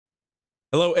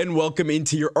Hello and welcome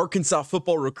into your Arkansas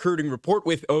football recruiting report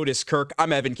with Otis Kirk.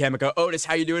 I'm Evan Kamikow. Otis,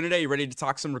 how you doing today? You ready to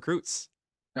talk some recruits?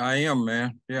 I am,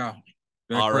 man. Yeah.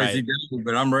 Been a All crazy right. day,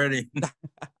 but I'm ready.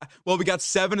 Well, we got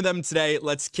 7 of them today.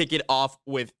 Let's kick it off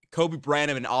with Kobe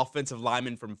Branham, an offensive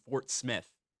lineman from Fort Smith.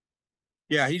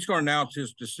 Yeah, he's going to announce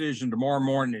his decision tomorrow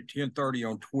morning at 10:30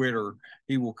 on Twitter.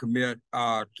 He will commit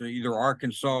to either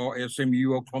Arkansas,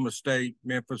 SMU, Oklahoma State,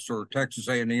 Memphis, or Texas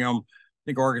A&M. I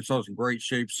think Arkansas is in great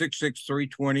shape. 6'6",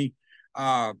 320.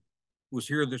 Was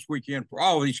here this weekend. For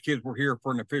all these kids were here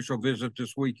for an official visit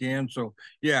this weekend. So,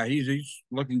 yeah, he's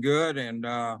looking good, and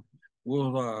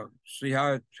we'll see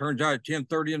how it turns out at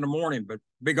 10:30 in the morning. But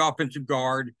big offensive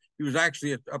guard. He was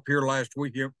actually up here last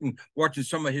weekend watching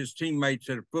some of his teammates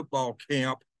at a football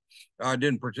camp.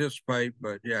 Didn't participate,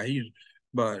 but yeah, he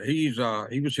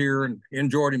was here and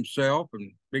enjoyed himself,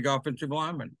 and big offensive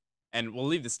lineman. And we'll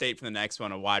leave the state for the next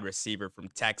one, a wide receiver from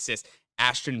Texas,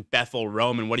 Ashton Bethel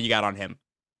Roman. What do you got on him?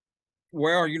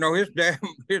 Well, his dad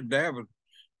was a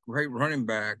great running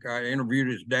back. I interviewed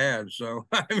his dad, so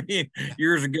I mean,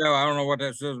 years ago. I don't know what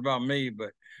that says about me,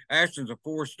 but Ashton's a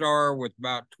 4-star with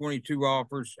about 22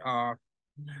 offers.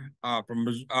 From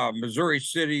Missouri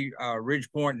City,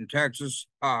 Ridgepoint in Texas.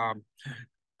 Going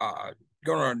to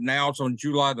announce on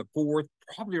July the 4th,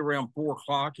 probably around 4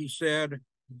 o'clock, he said.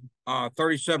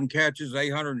 37 catches,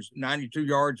 892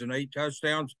 yards, and 8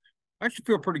 touchdowns. I actually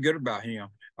feel pretty good about him.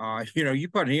 You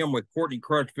put him with Courtney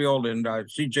Crutchfield and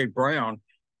C.J. Brown,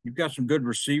 you've got some good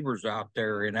receivers out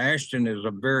there, and Ashton is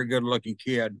a very good-looking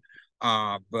kid.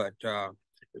 But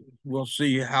we'll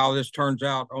see how this turns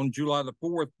out on July the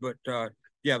 4th. But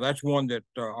yeah, that's one that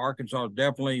Arkansas is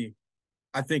definitely,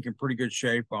 I think, in pretty good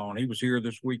shape on. He was here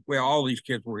this week. Well, all these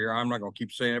kids were here. I'm not going to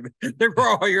keep saying it, but they were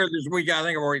all here this week. I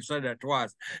think I've already said that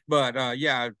twice. But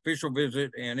yeah, official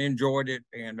visit and enjoyed it.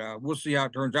 And we'll see how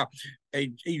it turns out.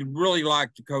 He really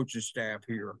liked the coaching staff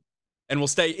here. And we'll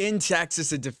stay in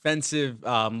Texas, a defensive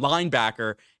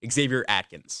linebacker, Xavier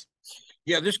Atkins.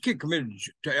 Yeah, this kid committed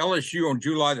to LSU on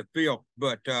July the 5th,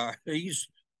 but he's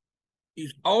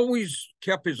always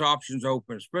kept his options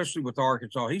open, especially with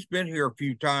Arkansas. He's been here a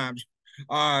few times.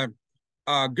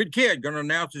 Good kid, going to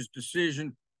announce his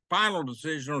final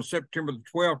decision on September the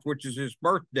 12th, which is his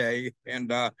birthday.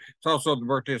 And it's also the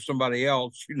birthday of somebody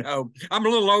else. I'm a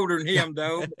little older than him,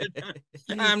 though.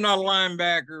 I'm not a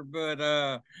linebacker, but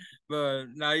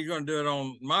now he's going to do it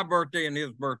on my birthday and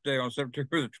his birthday on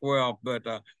September the 12th. But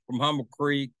from Humble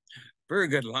Creek, very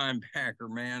good linebacker,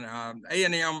 man.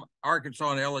 A&M,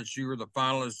 Arkansas, and LSU are the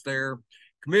finalists there.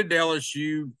 Committed to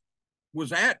LSU,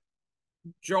 was at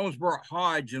Jonesboro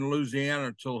Hodge in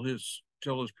Louisiana till his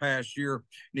past year,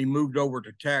 and he moved over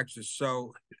to Texas.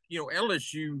 So,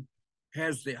 LSU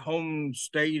has the home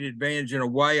state advantage in a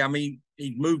way. I mean,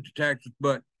 he moved to Texas,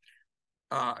 but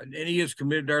and he is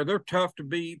committed there. They're tough to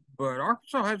beat, but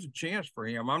Arkansas has a chance for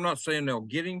him. I'm not saying they'll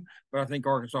get him, but I think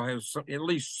Arkansas has at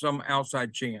least some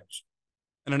outside chance.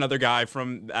 And another guy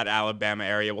from that Alabama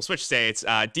area. We'll switch states.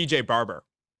 DJ Barber.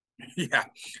 Yeah,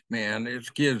 man, this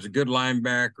kid's a good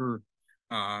linebacker.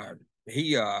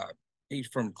 He's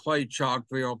from Clay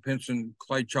Chalkville, Pinson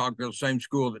Clay Chalkville, same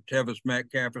school that Tevis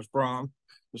Metcalf is from,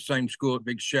 the same school that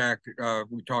Big Shaq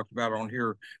we talked about on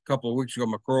here a couple of weeks ago,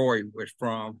 McCrory was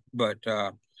from. But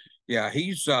yeah,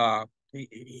 he's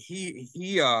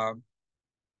he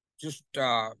just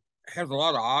has a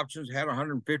lot of options. Had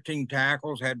 115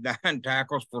 tackles, had 9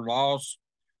 tackles for loss,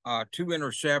 2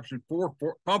 interceptions, four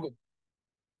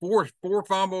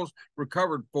fumbles,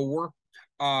 recovered 4.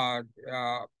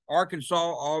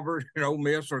 Arkansas, Auburn, and Ole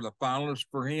Miss are the finalists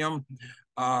for him.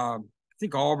 I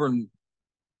think Auburn,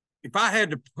 if I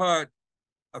had to put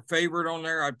a favorite on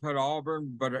there, I'd put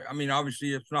Auburn. But, I mean,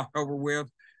 obviously it's not over with.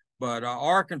 But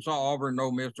Arkansas, Auburn, and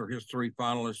Ole Miss are his 3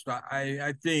 finalists.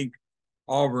 I think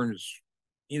Auburn's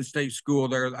in-state school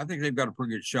there, I think they've got a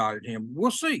pretty good shot at him.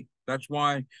 We'll see. That's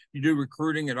why you do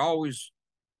recruiting. It always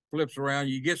flips around.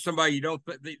 You get somebody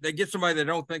they get somebody they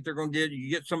don't think they're going to get. You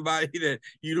get somebody that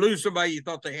you lose somebody you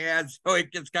thought they had. So it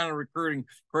gets kind of recruiting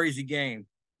crazy game.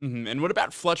 Mm-hmm. And what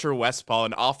about Fletcher Westphal,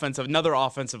 another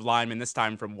offensive lineman, this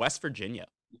time from West Virginia?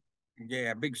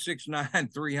 Yeah, big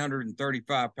 6'9",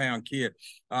 335-pound kid.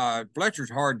 Fletcher's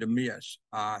hard to miss.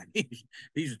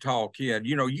 He's a tall kid.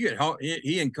 You get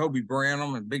he and Kobe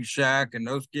Branham and Big Shaq and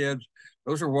those kids.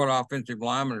 Those are what offensive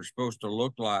linemen are supposed to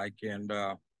look like. And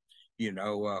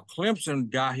Clemson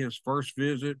got his first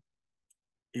visit.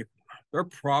 They're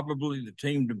probably the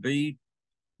team to beat.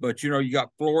 But, you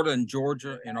got Florida and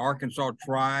Georgia and Arkansas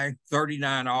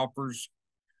 39 offers.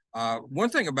 One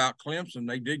thing about Clemson,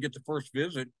 they did get the first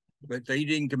visit, but they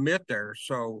didn't commit there.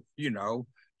 So,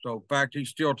 So in fact, he's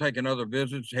still taking other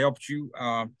visits, helps you.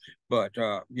 But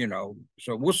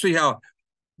so we'll see how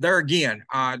there again.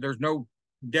 There's no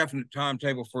definite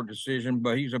timetable for decision,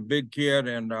 but he's a big kid,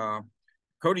 and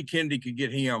Cody Kennedy could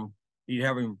get him. He'd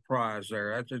have him a prize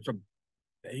there.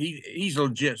 He's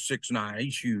legit 6'9".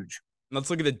 He's huge. Let's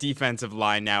look at the defensive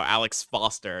line now. Alex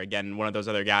Foster, again, one of those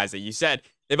other guys that you said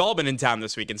they've all been in town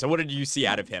this weekend. So what did you see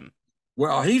out of him?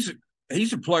 Well, he's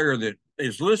a player that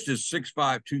is listed as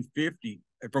 6'5", 250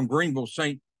 from Greenville,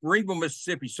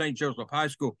 Mississippi, St. Joseph High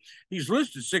School. He's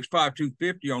listed 6'5",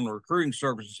 250 on the recruiting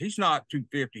services. He's not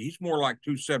 250. He's more like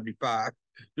 275.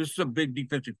 This is a big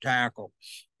defensive tackle.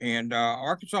 And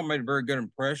Arkansas made a very good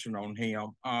impression on him.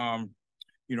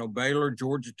 Baylor,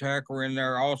 Georgia Tech were in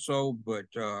there also, but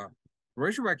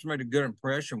Razorbacks made a good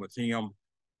impression with him.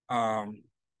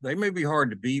 They may be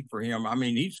hard to beat for him. I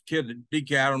mean, he's a kid that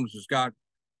Deke Adams has got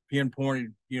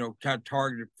pinpointed, kind of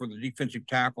targeted for the defensive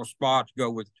tackle spot to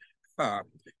go with,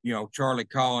 Charlie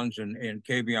Collins and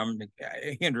Kavion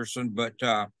Henderson. But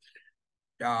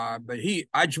I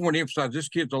just want to emphasize this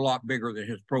kid's a lot bigger than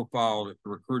his profile that the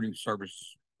recruiting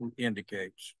service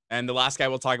indicates. And the last guy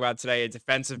we'll talk about today, a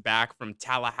defensive back from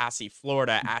Tallahassee,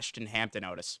 Florida, Ashton Hampton.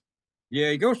 Otis.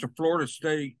 Yeah, he goes to Florida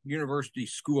State University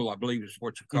School, I believe is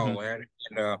what you call that.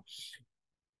 And,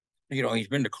 he's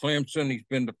been to Clemson, he's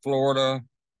been to Florida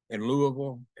and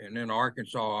Louisville, and then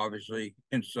Arkansas, obviously.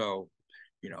 And so,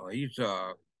 he's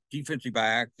a defensive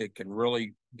back that can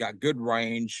really got good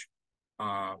range.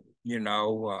 We'll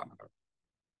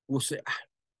see.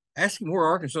 Ask him where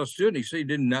Arkansas stood, and he said he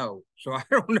didn't know. So I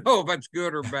don't know if that's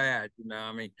good or bad.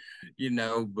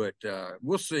 But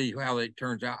we'll see how it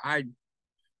turns out.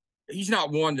 He's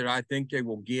not one that I think they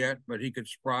will get, but he could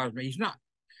surprise me. He's not.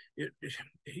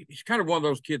 He's kind of one of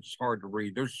those kids that's hard to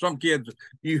read. There's some kids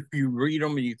you read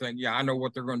them and you think, yeah, I know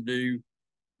what they're going to do,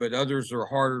 but others are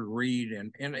harder to read.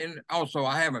 And also,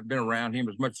 I haven't been around him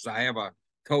as much as I have a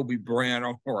Kobe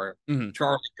Branham or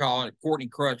Charlie Collins, Courtney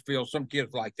Crutchfield, some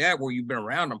kids like that, where you've been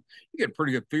around them, you get a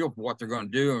pretty good feel for what they're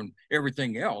going to do and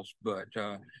everything else. But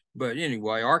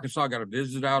anyway, Arkansas got a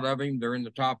visit out of him. They're in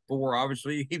the top 4.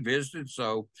 Obviously, he visited,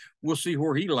 so we'll see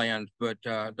where he lands. But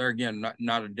there again,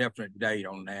 not a definite date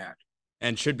on that.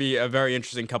 And should be a very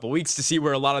interesting couple weeks to see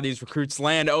where a lot of these recruits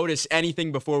land. Otis,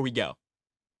 anything before we go?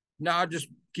 No, just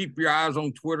keep your eyes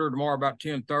on Twitter tomorrow about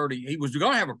 10:30. He was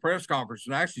going to have a press conference,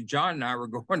 and actually John and I were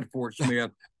going to Fort Smith,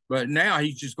 but now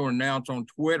he's just going to announce on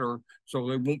Twitter, so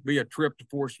there won't be a trip to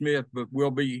Fort Smith, but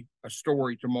will be a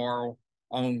story tomorrow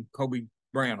on Kobe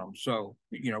Branham. So,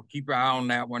 keep your eye on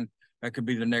that one. That could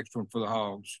be the next one for the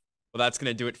Hogs. Well, that's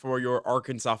going to do it for your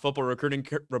Arkansas football recruiting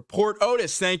report.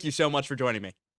 Otis, thank you so much for joining me.